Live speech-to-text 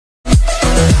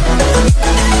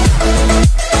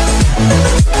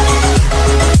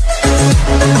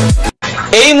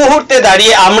মুহূর্তে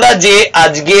দাঁড়িয়ে আমরা যে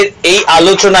আজকের এই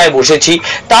আলোচনায় বসেছি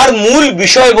তার মূল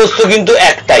বিষয়বস্তু কিন্তু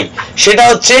একটাই, সেটা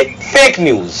হচ্ছে ফেক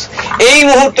নিউজ। এই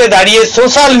মুহূর্তে দাঁড়িয়ে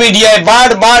সোশ্যাল মিডিয়ায়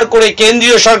বারবার করে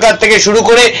কেন্দ্রীয় সরকার থেকে শুরু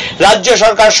করে রাজ্য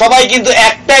সরকার সবাই কিন্তু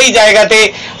একটাই জায়গাতে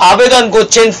আবেদন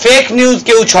করছেন, ফেক নিউজ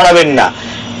কেউ ছড়াবেন না।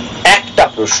 একটা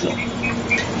প্রশ্ন,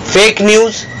 ফেক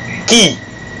নিউজ কি?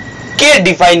 কে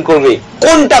ডিফাইন করবে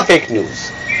কোনটা ফেক নিউজ?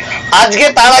 আজকে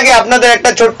তার আগে আপনাদের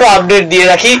একটা ছোট্ট আপডেট দিয়ে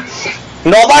রাখি।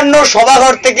 নবান্ন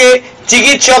সভাঘর থেকে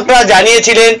চিকিৎসকরা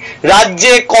জানিয়েছিলেন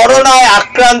রাজ্যে করোনায়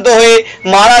আক্রান্ত হয়ে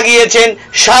মারা গিয়েছেন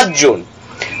 7 জন।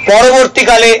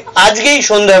 পরবর্তীকালে আজকেই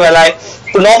সন্ধ্যাবেলায়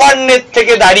নবান্নের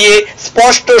থেকে দাঁড়িয়ে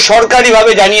স্পষ্ট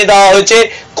সরকারিভাবে জানিয়ে দেওয়া হয়েছে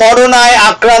করোনায়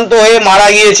আক্রান্ত হয়ে মারা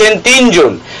গিয়েছেন 3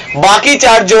 জন। বাকি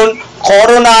 4 জন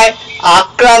করোনায়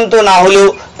আক্রান্ত না হলেও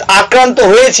আক্রান্ত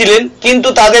হয়েছিলেন, কিন্তু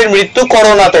তাদের মৃত্যু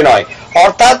করোনাতে নয়,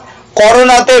 অর্থাৎ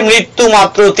করোনাতে মৃত্যু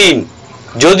মাত্র 3।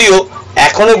 যদিও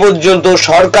এখনো পর্যন্ত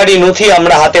সরকারি নথি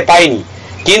আমরা হাতে পাইনি,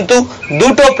 কিন্তু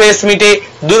দুটো প্রেস মিটে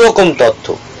দুরকম তথ্য।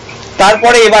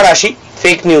 তারপরে এবার আসি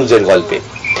ফেক নিউজের গল্পে।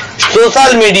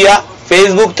 সোশ্যাল মিডিয়া,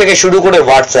 ফেসবুক থেকে শুরু করে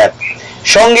হোয়াটসঅ্যাপ,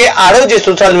 সঙ্গে আরো যে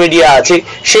সোশ্যাল মিডিয়া আছে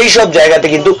সেই সব জায়গাতে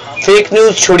কিন্তু ফেক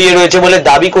নিউজ ছড়িয়ে রয়েছে বলে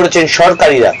দাবি করেছেন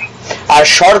সরকারিরা। আর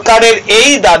সরকারের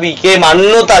এই দাবিকে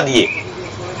মান্যতা দিয়ে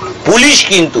পুলিশ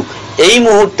কিন্তু এই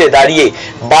মুহূর্তে দাঁড়িয়ে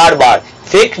বারবার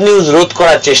ফেক নিউজ রোধ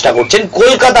করার চেষ্টা করছেন।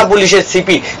 কলকাতা পুলিশের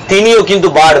সিপি তিনিও কিন্তু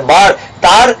বারবার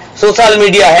তার সোশ্যাল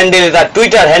মিডিয়া হ্যান্ডেলে, তার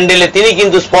টুইটার হ্যান্ডেলে তিনি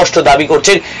কিন্তু স্পষ্ট দাবি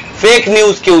করছেন ফেক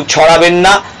নিউজ কেউ ছড়াবেন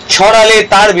না, ছড়ালে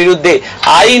তার বিরুদ্ধে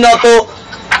আইনত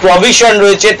প্রভিশন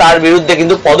রয়েছে, তার বিরুদ্ধে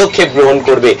কিন্তু পদক্ষেপ গ্রহণ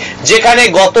করবে। যেখানে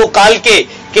গতকালকে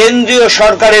কেন্দ্রীয়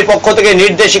সরকারের পক্ষ থেকে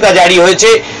নির্দেশিকা জারি হয়েছে,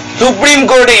 সুপ্রিম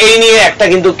কোর্টে এই নিয়ে একটা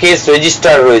কিন্তু কেস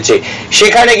রেজিস্টার রয়েছে।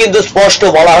 সেখানে কিন্তু স্পষ্ট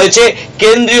বলা হয়েছে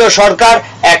কেন্দ্রীয় সরকার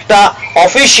একটা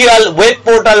অফিসিয়াল ওয়েব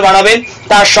পোর্টাল বানাবেন,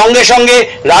 তার সঙ্গে সঙ্গে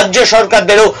রাজ্য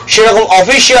সরকারদেরও সেরকম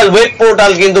অফিসিয়াল ওয়েব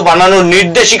পোর্টাল কিন্তু বানানোর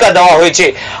নির্দেশিকা দেওয়া হয়েছে।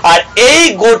 আর এই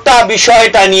গোটা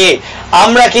বিষয়টা নিয়ে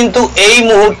আমরা কিন্তু এই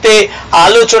মুহূর্তে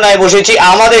আলোচনায় বসেছি।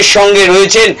 আমাদের সঙ্গে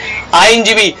রয়েছেন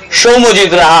আইনজীবী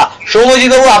সৌম্যজিৎ রাহা। সৌম্যজিৎ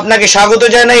বাবু, আপনাকে স্বাগত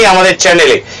জানাই আমাদের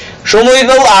চ্যানেলে। সৌম্যজিৎ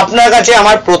বাবু, আপনার কাছে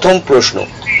আমার প্রথম প্রশ্ন,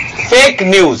 ফেক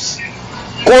নিউজ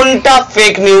কোনটা?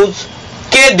 ফেক নিউজ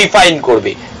কে ডিফাইন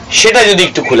করবে সেটা যদি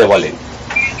একটু খুলে বলেন।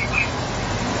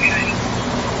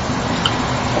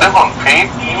 দেখুন, ফেক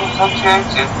নিউজ হচ্ছে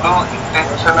যেগুলো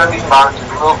ইন্টেনশনালি বা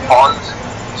যেগুলো ফলস,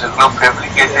 যেগুলো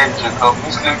ফেব্রিকেটেড, যেগুলো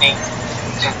মিসলিডিং,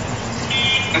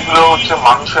 এগুলো হচ্ছে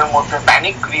মানুষের মধ্যে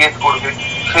প্যানিক ক্রিয়েট করবে,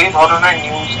 সেই ধরনের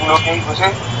নিউজ গুলোকেই হচ্ছে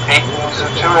ফেক নিউজ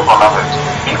হিসেবে বলা হয়েছে।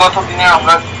 বিগত দিনে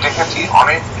আমরা দেখেছি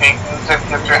অনেক ফেক নিউজের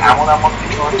ক্ষেত্রে এমন এমন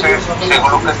কিছু হচ্ছে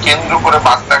সেগুলোকে কেন্দ্র করে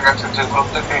বার্তা গেছে যেগুলো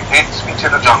থেকে হেট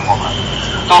স্পিচের জন্ম হয়।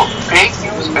 তো ফেক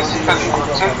নিউজ বেসিক্যালি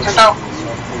হচ্ছে যেটা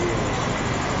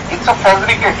ইটস আ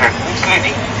ফ্যাব্রিকেটেড,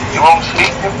 মিসলিডিং, এবং সেই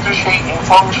ক্ষেত্রে সেই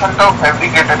ইনফরমেশনটাও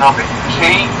ফ্যাব্রিকেটেড হবে।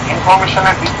 সেই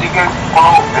ইনফরমেশনের দিক থেকে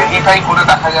কোনো ভেরিফাই করে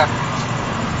দেখা যায়,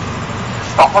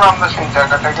 তখন আমরা সেই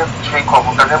জায়গাটাকে, সেই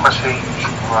খবরটাকে বা সেই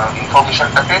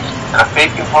ইনফরমেশনটাকে ফেক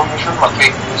ইনফরমেশন বা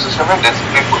ফেক নিউজ হিসেবে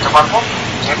ডেসিগনেট করতে পারবো,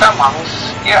 যেটা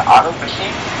মানুষকে আরো বেশি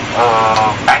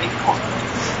প্যানিক করবে।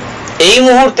 এই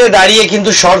মুহূর্তে দাঁড়িয়ে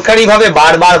কিন্তু সরকারিভাবে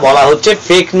বারবার বলা হচ্ছে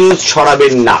ফেক নিউজ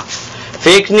ছড়াবেন না,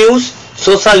 ফেক নিউজ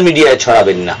সোশ্যাল মিডিয়ায়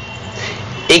ছড়াবেন না।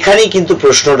 এখানেই কিন্তু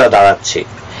প্রশ্নটা দাঁড়াচ্ছে,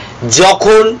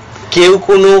 যখন কেউ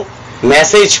কোনো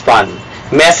মেসেজ পান,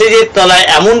 মেসেজের তলায়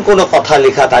এমন কোনো কথা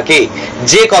লেখা থাকে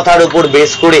যে কথার উপর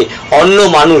বেস করে অন্য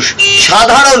মানুষ,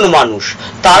 সাধারণ মানুষ,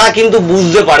 তারা কিন্তু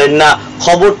বুঝতে পারেন না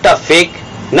খবরটা ফেক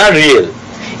না রিয়েল।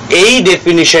 এই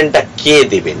ডেফিনিশনটা কে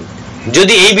দেবেন,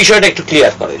 যদি এই বিষয়টা একটু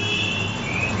ক্লিয়ার করেন।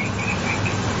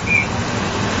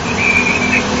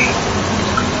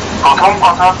 প্রথম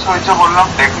কথা হচ্ছে ওই যে বললাম,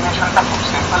 ডেফিনেশনটা খুব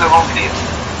সিম্পল এবং ক্লিয়ার।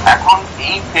 এখন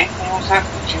এই ফেক নিউজের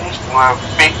জিনিস,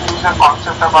 ফেক নিউজের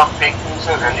কনসেপ্টটা বা ফেক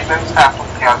নিউজের রেলিভেন্সটা এখন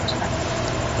খেয়াল হচ্ছে না।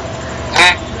 যে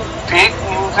ফেক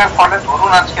নিউজের ফলে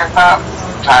ধরুন আজকে একটা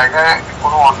জায়গায়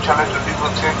কোনো অঞ্চলে যদি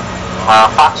হচ্ছে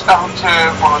 5টা হচ্ছে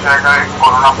কোনো জায়গায়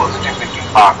করোনা পজিটিভিটি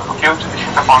পাওয়া গেল, কেউ যদি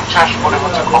সেটা 50 করে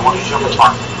হচ্ছে খবর হিসেবে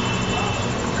ছড়ায়,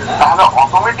 তাহলে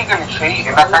অটোমেটিক্যালি সেই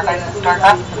এলাকাটায় একটা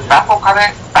ব্যাপক হারে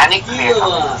প্যানিক ক্রিয়েট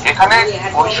হবে। এখানে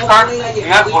পরিষ্কার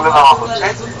ক্লিয়ার বলে দেওয়া হচ্ছে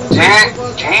যে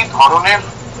যেই ধরনের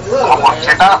খবর,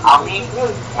 যেটা আমি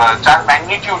যার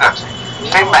ম্যাগনিটিউড আছে,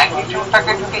 সেই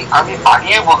ম্যাগনিটিউডটাকে যদি আমি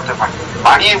বাড়িয়ে বলতে পারি,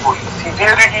 বাড়িয়ে বলি,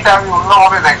 সিভিয়ারিটিটা আমি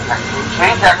অন্যভাবে দেখাই,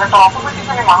 সেই জায়গাটা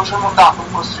অটোমেটিক্যালি মানুষের মধ্যে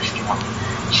আতঙ্ক সৃষ্টি হবে।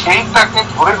 সেইটাকে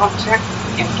ধরে হচ্ছে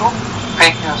কিন্তু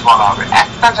ফেক নিউজ বলা হবে।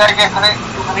 একটা জায়গা এখানে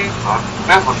একটুখানি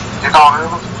তুলে ধরি, যেটা অনেক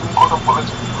সুপ্রিম কোর্টও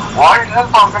বলেছে, ওয়ার্ল্ড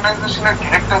হেলথ অর্গানাইজেশনের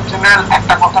ডিরেক্টর জেনারেল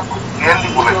একটা কথা খুব ক্লিয়ারলি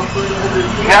বলেছেন,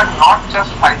 we are not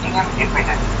just fighting an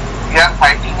epidemic, we are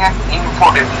fighting an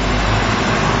infodemic.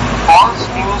 False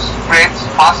news spreads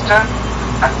faster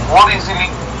and more easily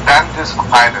than this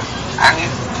virus and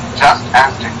is just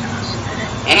as dangerous.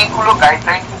 এইগুলো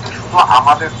guideline কিন্তু শুধু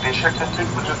আমাদের দেশের ক্ষেত্রে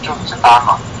প্রযোজ্য হচ্ছে তা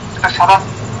নয়, এটা সারা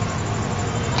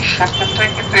বিশ্বের ক্ষেত্রে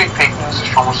কিন্তু এই ফেক নিউজের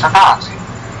সমস্যাটা আছে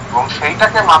এবং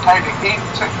সেইটাকে মাথায় রেখেই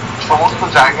হচ্ছে সমস্ত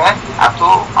জায়গায় এত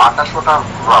আটাশোটা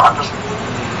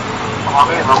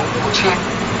ভাবে এবং বুঝিয়ে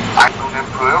আইনের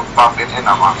প্রয়োগ বা বেঁধে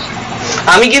নামা আছে।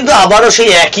 আমি কিন্তু আবারও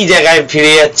সেই একই জায়গায়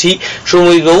ফিরে যাচ্ছি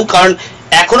সমীর বাবু, কারণ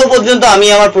এখনো পর্যন্ত আমি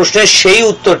আমার প্রশ্নের সেই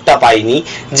উত্তরটা পাইনি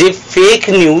যে ফেক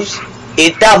নিউজ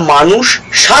এটা মানুষ,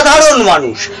 সাধারণ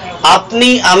মানুষ, আপনি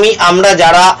আমি, আমরা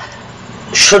যারা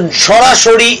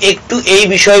সরাসরি একটু এই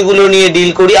বিষয়গুলো নিয়ে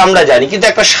ডিল করি আমরা জানি, কিন্তু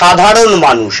একটা সাধারণ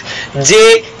মানুষ যে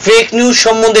ফেক নিউজ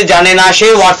সম্বন্ধে জানে না, সে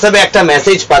হোয়াটসঅ্যাপে একটা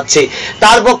মেসেজ পাচ্ছে,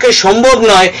 তার পক্ষে সম্ভব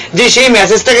নয় যে সেই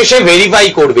মেসেজটাকে সে ভেরিফাই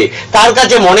করবে। তার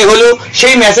কাছে মনে হলো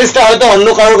সেই মেসেজটা হয়তো অন্য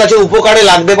কারোর কাছে উপকারে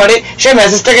লাগতে পারে, সে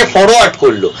মেসেজটাকে ফরওয়ার্ড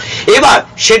করলো। এবার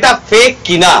সেটা ফেক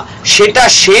কিনা সেটা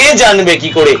সে জানবে কি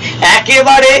করে?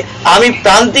 একেবারে আমি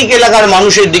প্রান্তিক এলাকার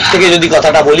মানুষের দিক থেকে যদি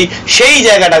কথাটা বলি, সেই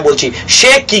জায়গাটা বলছি,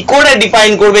 সে কি করে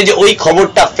ডিফাইন করবে যে ওই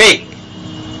খবরটা ফেক?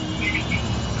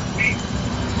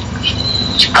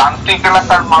 প্রান্তিক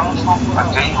এলাকার মানুষ হোক আর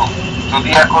যেই হোক, যদি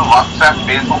এখন হোয়াটসঅ্যাপ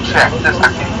ফেসবুক সে অ্যাক্সেস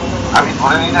থাকে, আমি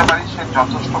ধরে নিতে পারি সে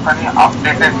যথেষ্টখানি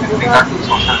আপডেটেড রিগার্ডিং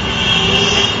সোশ্যাল মিডিয়া।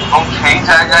 এবং সেই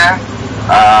জায়গায়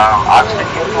আজকে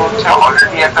কিন্তু হচ্ছে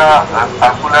অলরেডি একটা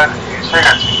সার্কুলার এসে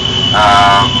গেছে,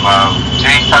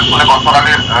 যেই সার্কুলার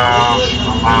গতকালের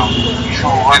ইস্যু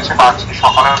হয়েছে বা আজকে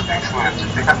সকালের ইস্যু হয়েছে,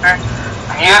 সেখানে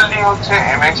ক্লিয়ারলি হচ্ছে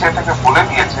MHA থেকে বলে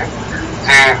দিয়েছে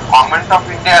যে গভর্নমেন্ট অফ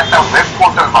ইন্ডিয়া একটা ওয়েব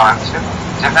পোর্টাল বানাচ্ছে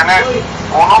যেখানে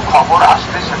কোনো খবর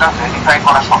আসলে সেটা ভেরিফাই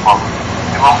করা সম্ভব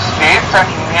এবং স্টেট অ্যান্ড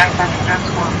ইউনিয়ন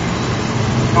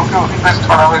টেরিটরিজগুলোকেও রিকোয়েস্ট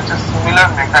করা হয়েছে সিমিলার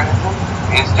মেকানিজম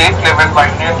এই স্টেট লেভেল বা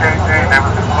ইউনিয়ন টেরিটরি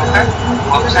লেভেলগুলোতে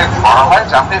হচ্ছে করা হয়,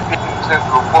 যাতে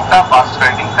দ্রব্যটা বা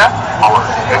স্ট্রেন্ডিংটা খবর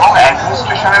এবং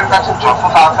অ্যাডমিনিস্ট্রেশনের কাছে যত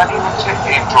তাড়াতাড়ি হচ্ছে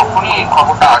যখনই এই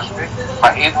খবরটা আসবে বা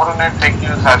এই ধরনের ফেক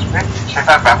নিউজ আসবে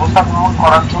সেটার ব্যবস্থা গ্রহণ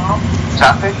করার জন্য,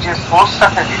 যাতে যে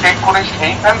সোর্সটাকে ডিটেক্ট করে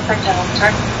সেইখান থেকে হচ্ছে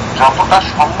যতটা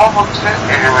সম্ভব হচ্ছে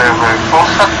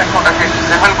সোর্সটার থেকে ওটাকে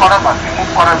ডিসেবল করা বা রিমুভ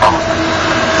করার ব্যবস্থা।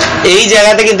 এই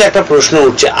জায়গাতে কিন্তু একটা প্রশ্ন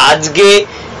উঠছে। আজকে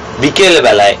বিকেল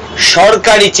বেলায়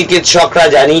সরকারি চিকিৎসকরা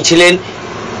জানিয়েছিলেন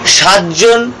 7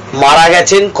 জন মারা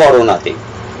গেছেন করোনাতে।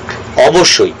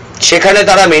 অবশ্যই সেখানে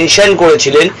তারা মেনশন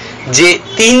করেছিলেন যে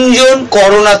 3 জন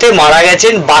করোনাতে মারা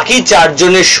গেছেন, বাকি 4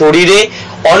 জনের শরীরে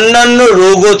অন্যান্য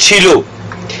রোগও ছিল।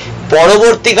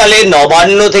 পরবর্তীকালে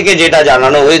নবান্ন থেকে যেটা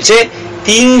জানানো হয়েছে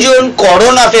 3 জন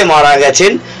করোনাতে মারা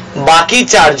গেছেন, বাকি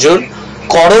 4 জন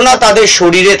করোনা তাদের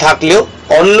শরীরে থাকলেও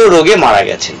অন্য রোগে মারা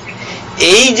গেছেন।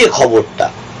 এই যে খবরটা,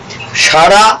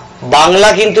 সারা বাংলা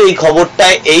কিন্তু এই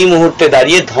খবরটায় এই মুহূর্তে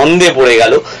দাঁড়িয়ে ধন্দে পড়ে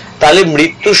গেল। তাহলে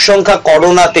মৃত্যুর সংখ্যা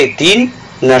করোনাতে 3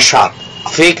 না 7?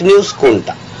 ফেক নিউজ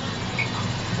কোনটা?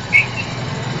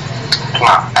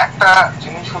 একটা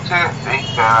জিনিস হচ্ছে এই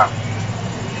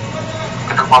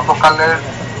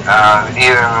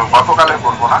গতকালের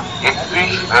বলবো না,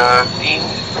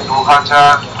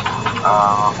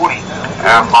 31/3/2020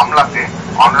 মামলাতে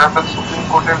অনারেবল সুপ্রিম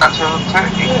কোর্টের কাছে হচ্ছে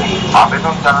একটি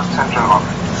আবেদন জানান সেন্ট্রাল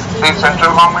গভর্নমেন্ট। সেই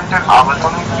সেন্ট্রাল গভর্নমেন্টের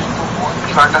আবেদনে কিন্তু মূল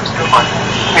বিষয়টা ছিল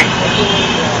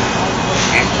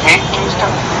ফেক নিউজটা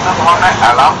বিভিন্ন ধরনের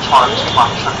অ্যালার্ম ছড়াচ্ছে,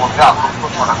 মানুষের মধ্যে আতঙ্ক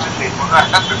ছড়াচ্ছে, সেই জন্য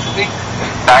একটা স্পেসিফিক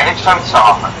ডাইরেকশন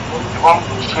চাওয়া হয় এবং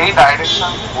সেই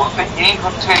ডাইরেকশন বলতে গিয়েই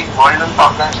হচ্ছে এই ওয়ার্ল্ড হেলথ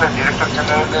অর্গানাইজেশনের ডিরেক্টর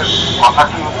জেনারেলের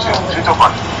কথাটি হচ্ছে উদ্ধৃত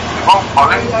করে এবং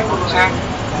ফলে হচ্ছে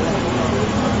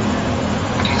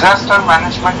ডিজাস্টার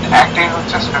ম্যানেজমেন্ট অ্যাক্টের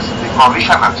হচ্ছে স্পেসিফিক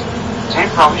প্রভিশন আছে, যে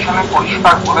প্রভিশনে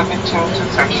পরিষ্কার বলে দিচ্ছে হচ্ছে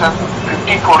সেকশন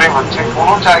 54 হচ্ছে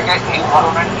কোনো জায়গায় এই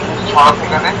ধরনের নিউজ ছড়াতে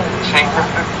গেলে সেই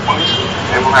ক্ষেত্রে পুলিশ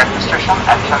এবং অ্যাডমিনিস্ট্রেশন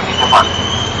অ্যাকশন নিতে পারে।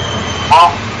 এবং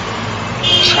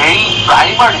সেই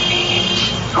প্রাইমারিটি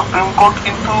সুপ্রিম কোর্ট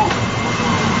কিন্তু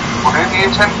বলে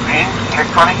দিয়েছেন প্রিন্ট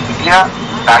ইলেকট্রনিক মিডিয়া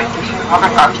দায়িত্বশীল ভাবে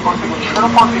কাজ করবে কিসের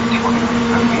উপর ভিত্তি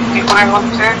করে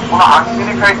হচ্ছে কোনো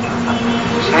আনভেরিফাইড নিউজ।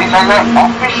 সেই জায়গায়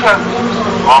অফিসিয়াল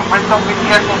গভর্নমেন্ট অফ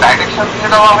ইন্ডিয়াকে ডাইরেকশন দিয়ে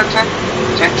দেওয়া হয়েছে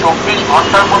যে 24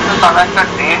 ঘন্টার মধ্যে তারা একটা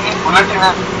ডেইলি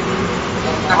বুলেটিনের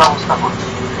ব্যবস্থা করবে,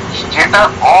 যেটা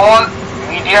অল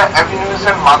মিডিয়া অ্যাভিনিউজ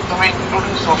এর মাধ্যমে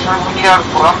ইনক্লুডিং সোশ্যাল মিডিয়ার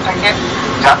ফোরাম থেকে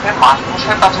যাতে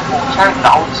মানুষের কাছে পৌঁছায়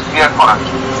ডাউটস ক্লিয়ার করার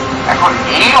জন্য। এখন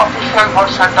এই অফিসিয়াল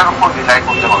ভার্সনটার উপর রিলাই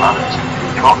করতে বলা হয়েছে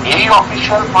এবং এই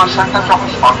অফিসিয়াল ভার্সনটা যখন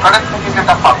সরকারের থেকে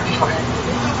যেটা পাবলিশ হবে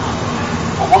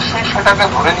অবশ্যই সেটাকে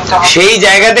ধরে নিতে হবে।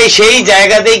 সেই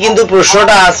জায়গাতেই কিন্তু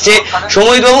প্রশ্নটা আসছে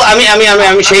সমীর বাবু, আমি আমি আমি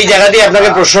আমি সেই জায়গাতেই আপনাকে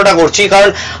প্রশ্নটা করছি, কারণ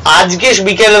আজকে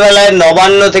বিকেল বেলায়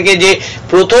নবান্ন থেকে যে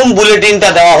প্রথম বুলেটিনটা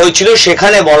দেওয়া হয়েছিল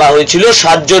সেখানে বলা হয়েছিল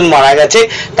 7 জন মারা গেছে,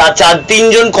 তার 3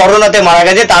 জন করোনাতে মারা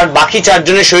গেছে, তার বাকি 4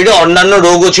 জনের শরীরে অন্যান্য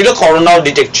রোগও ছিল, করোনাও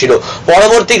ডিটেক্ট ছিল।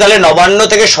 পরবর্তীকালে নবান্ন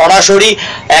থেকে সরাসরি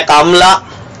এক আমলা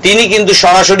তিনি কিন্তু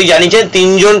সরাসরি জানিয়েছেন 3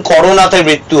 জন করোনাতে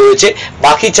মৃত্যু হয়েছে,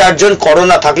 বাকি 4 জন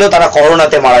করোনা থাকলেও তারা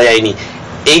করোনাতে মারা যায়নি।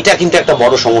 এইটা কিন্তু একটা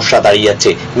বড় সমস্যা দাঁড়িয়ে যাচ্ছে।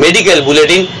 মেডিকেল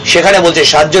বুলেটিন সেখানে বলছে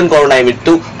 7 জন করোনায়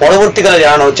মৃত্যু, পরবর্তীকালে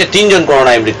জানানো হচ্ছে 3 জন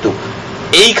করোনায় মৃত্যু।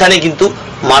 এইখানে কিন্তু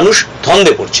মানুষ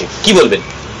ধন্দে পড়ছে, কি বলবেন?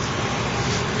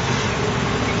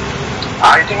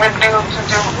 আলটিমেটলি হচ্ছে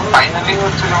যে ফাইনালি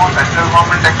হচ্ছে যখন সেন্ট্রাল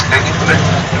গভর্নমেন্ট একটা ডেলি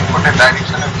বুলেটিন কোর্টের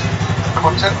ডাইরেকশনে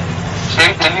করছে,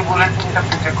 সেই ডেলি বুলেটিনটা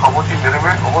যে খবরটি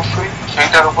বেরোবে অবশ্যই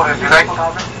সেইটার উপরে রিলাই করতে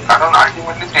হবে, কারণ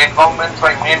আলটিমেটলি স্টেট গভর্নমেন্ট বা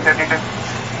ইউনিয়ন টেরিটরি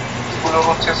গুলো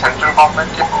হচ্ছে সেন্ট্রাল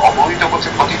গভর্নমেন্টকে অবহিত করছে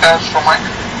প্রতিটা সময়,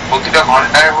 প্রতিটা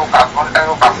ঘন্টায় হোক আধ ঘন্টায়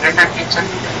হোক আপডেটেড দিচ্ছেন।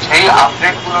 সেই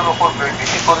আপডেট গুলোর উপর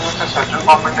ভিত্তি করে হচ্ছে সেন্ট্রাল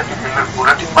গভর্নমেন্ট একটি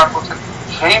বুলেটিন বার করছে।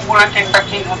 সেই বুলেটিনটা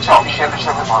কি হচ্ছে অফিসিয়াল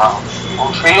হিসেবে ধরা হবে এবং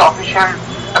সেই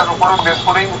অফিসিয়ালটার উপরে বেস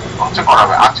করেই হচ্ছে করা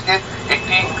হবে। আজকে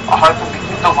একটি হয়তো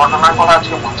বিক্ষিপ্ত ঘটনার কথা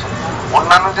আজকে বলছে,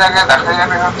 অন্যান্য জায়গায় দেখা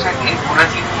যাবে হচ্ছে এই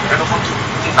বুলেটিন এর উপর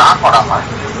যদি না করা হয়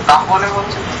তাহলে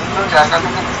হচ্ছে বিভিন্ন জায়গা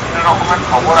থেকে বিভিন্ন রকমের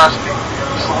খবর আসবে,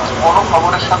 কোনো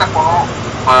খবরের সাথে কোনো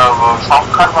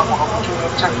সংখ্যার বা কোনো কিছু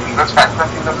হচ্ছে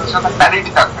ফিগারের সাথে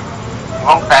প্যারিটি থাকবে,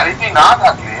 এবং প্যারিটি না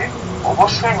থাকলে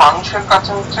অবশ্যই মানুষের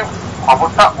কাছে হচ্ছে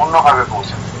খবরটা অন্যভাবে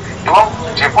পৌঁছে, এবং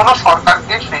যে কোনো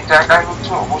সরকারকে সেই জায়গায়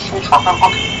হচ্ছে অবশ্যই সতর্ক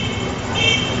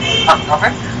থাকতে হবে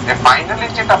যে ফাইনালি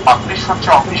যেটা পাবলিশ হচ্ছে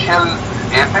অফিসিয়াল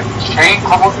ইয়েতে সেই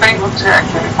খবরটাই হচ্ছে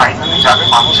অ্যাকচুয়ালি ফাইনালি যাবে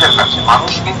মানুষের কাছে।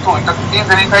 মানুষ কিন্তু ওইটা থেকেই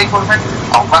ভেরিফাই করবে,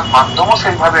 সংবাদ মাধ্যমও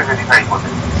সেইভাবে ভেরিফাই করবে।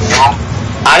 এবং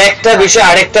আরেকটা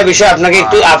বিষয়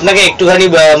আপনাকে একটুখানি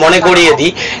মনে করিয়ে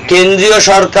দিই, কেন্দ্রীয়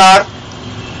সরকার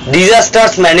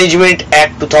ডিজাস্টার্স ম্যানেজমেন্ট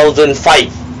অ্যাক্ট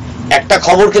 2005 একটা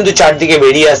খবর কিন্তু চারদিকে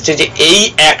বেরিয়ে আসছে যে এই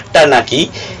অ্যাক্টটা নাকি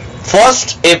 1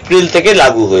 এপ্রিল থেকে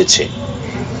লাগু হয়েছে।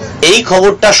 এই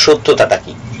খবরটার সত্যতাটা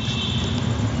কি?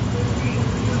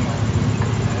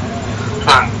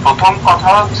 প্রথম কথা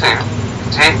হচ্ছে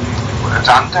যে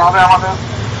জানতে হবে আমাদের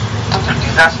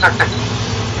ডিজাস্টারটা কি।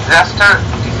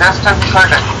 ডিজাস্টার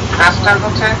বিষয়টা কি? ডিজাস্টার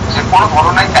হচ্ছে যে কোনো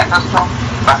ধরনের ক্যাটাস্ট্রফি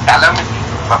বা ক্যালামিটি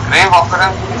বা গ্রেভ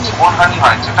অকারেন্স যদি জীবনহানি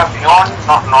হয় যেটা বিয়ন্ড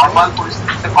নর্মাল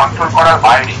পরিস্থিতিতে কন্ট্রোল করার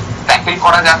বাইরে, ট্যাকেল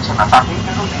করা যাচ্ছে না, তাকেই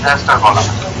কিন্তু ডিজাস্টার বলা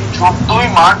হয়। 14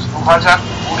 মার্চ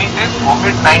 2020-তে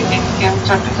কোভিড-19 কে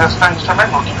হচ্ছে ডিজাস্টার হিসেবে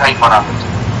নোটিফাই করা হয়েছে।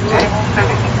 যেই মুহূর্তে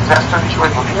ডিজাস্টার হিসেবে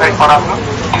নোটিফাই করা হলো,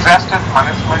 ডিজাস্টার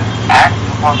ম্যানেজমেন্ট অ্যাক্ট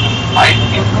 2005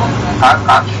 কিন্তু তার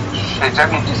কাজ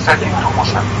সেটাকে ডিসাইডিং টু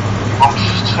মোশন, এবং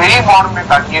সেই মর্মে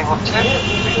দাঁড়িয়ে হচ্ছে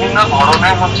বিভিন্ন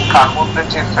ধরনের হচ্ছে তার মধ্যে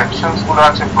যে সেকশনস গুলো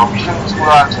আছে, প্রভিশনস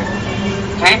গুলো আছে,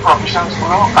 সেই প্রভিশনস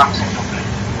গুলো কামস ইনটু প্লে,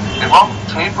 এবং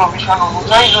সেই প্রভিশন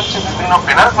অনুযায়ী হচ্ছে বিভিন্ন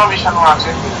পেনাল প্রভিশনও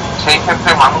আছে। সেই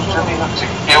ক্ষেত্রে মানুষ যদি হচ্ছে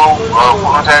কেউ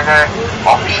কোনো জায়গায়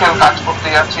অফিসিয়াল কাজ করতে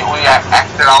যাচ্ছে ওই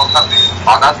অ্যাক্টের আওতাতে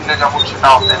বাধা দিলে যেমন সেটা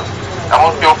অফেন্স,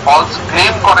 যেমন কেউ ফলস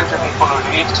ক্লেম করে যদি কোনো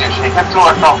রিলিফ চেয়ে সেক্ষেত্রেও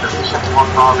একটা অফেন্সের সাথে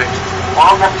করতে হবে।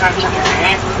 কোনো ক্ষেত্রে হচ্ছে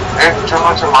রিলিফ এর জন্য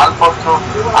যে মালপত্র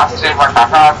আসছে বা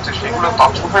টাকা আসছে সেগুলো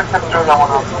তছরূপের ক্ষেত্রেও যেমন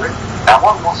হবে,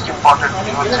 তেমন মোস্ট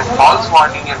ইম্পর্টেন্টলি হচ্ছে ফলস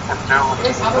ওয়ার্নিং এর ক্ষেত্রেও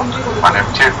হচ্ছে মানে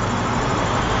যে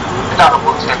এটা আরো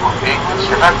বলছি এখন এই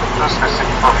সেটার ক্ষেত্রে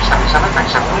স্পেসিফিক প্রভিশন হিসেবে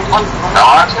সেকশন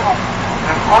দেওয়া আছে এবং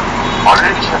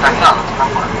অলরেডি সেটা নিয়ে আলোচনা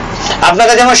করে। আপনার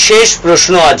কাছে আমার শেষ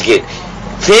প্রশ্ন আজকে,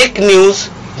 ফেক নিউজ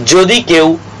যদি কেউ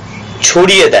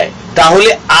ছড়িয়ে দেয় তাহলে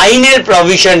আইনের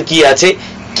প্রভিশন কি আছে,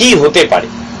 কি হতে পারে?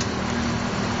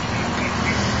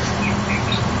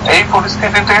 এই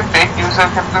পরিস্থিতিতে ফেক নিউজের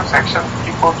ক্ষেত্রে সেকশন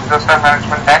 34 ডিজাস্টার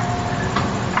ম্যানেজমেন্ট অ্যাক্ট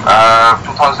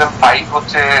 2005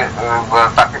 হচ্ছে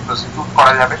তাকে প্রসিকিউট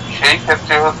করা যাবে। সেই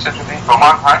ক্ষেত্রে হচ্ছে যদি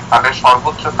প্রমাণ হয় তাহলে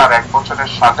সর্বোচ্চ তার 1 বছরের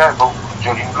সাজা এবং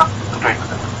জরিমানা দুটোই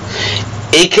হতে পারে।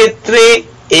 এই ক্ষেত্রে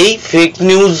এই ফেক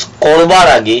নিউজ করবার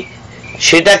আগে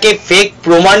সেটাকে ফেক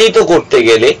প্রমাণিত করতে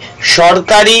গেলে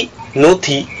সরকারি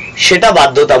নথি সেটা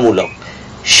বাধ্যতামূলক,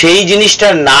 সেই জিনিসটা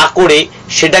না করে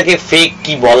সেটাকে ফেক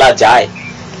কি বলা যায়?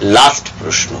 লাস্ট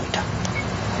প্রশ্ন এটা।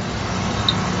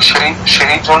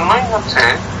 সেই জন্যই হচ্ছে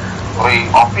ওই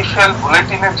অফিসিয়াল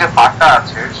বুলেটিনের যে পার্টটা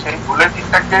আছে সেই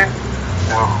বুলেটিনটাকে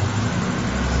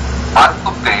বার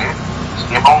করতে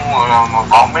এবং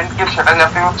গভর্নমেন্টকে সেটা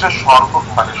যাতে হচ্ছে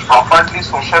মানে প্রপারলি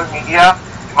সোশ্যাল মিডিয়া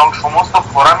এবং সমস্ত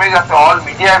ফোরামে যাতে অল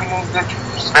মিডিয়া এভিডেন্সে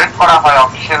স্প্রেড করা হয়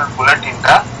অফিসিয়াল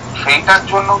বুলেটিনটা, সেইটার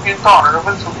জন্য কিন্তু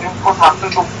অনারেবল সুপ্রিম কোর্ট মাত্র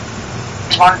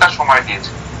 24 ঘন্টা সময়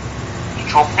দিয়েছে।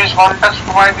 24 ঘন্টা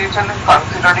সময় দিয়েছেন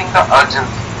কনসিডারিং দ্য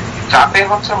আর্জেন্সি। যাতে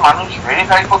হচ্ছে মানুষ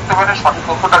ভেরিফাই করতে পারে, সঠিক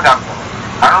তথ্যটা জানতে পারে।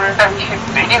 কারণ এটা বেশি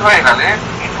দেরি হয়ে গেলে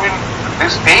it will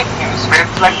this fake news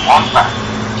spreads like on fire,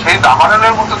 সেই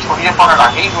দাবানলের মতো ছড়িয়ে পড়ার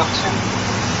আগেই হচ্ছে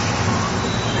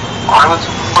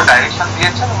ডাইরেকশন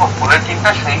দিয়েছেন এবং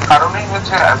বুলেটিনটা সেই কারণেই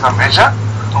হচ্ছে as a measure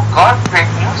two carb fake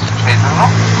news সেই জন্য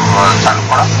চালু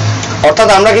করা। অর্থাৎ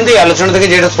আমরা কিন্তু এই আলোচনা থেকে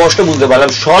যেটা স্পষ্ট বুঝতে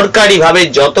পারলাম, সরকারিভাবে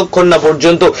যতক্ষণ না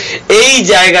পর্যন্ত এই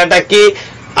জায়গাটাকে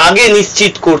আগে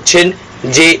নিশ্চিত করছেন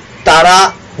যে তারা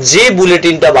যে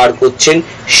বুলেটিনটা বার করছেন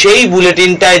সেই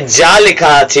বুলেটিনটায় যা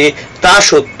লেখা আছে তা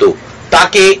সত্য,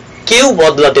 তাকে কেউ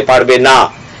বদলাতে পারবে না,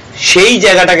 সেই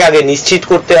জায়গাটাকে আগে নিশ্চিত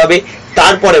করতে হবে,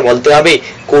 তারপরে বলতে হবে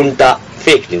কোনটা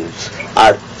ফেক নিউজ।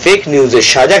 আর ফেক নিউজের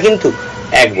সাজা কিন্তু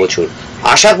 1 বছর।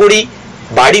 আশা করি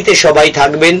বাড়িতে সবাই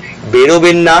থাকবেন,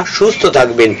 বেরোবেন না, সুস্থ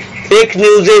থাকবেন, ফেক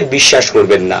নিউজে বিশ্বাস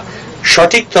করবেন না,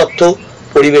 সঠিক তথ্য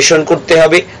পরিবেশন করতে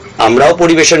হবে। আমরাও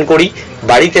পরিবেশন করি।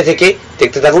 বাড়িতে থেকে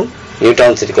দেখতে থাকুন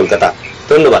নিউটাউন সিটি কলকাতা।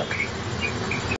 ধন্যবাদ।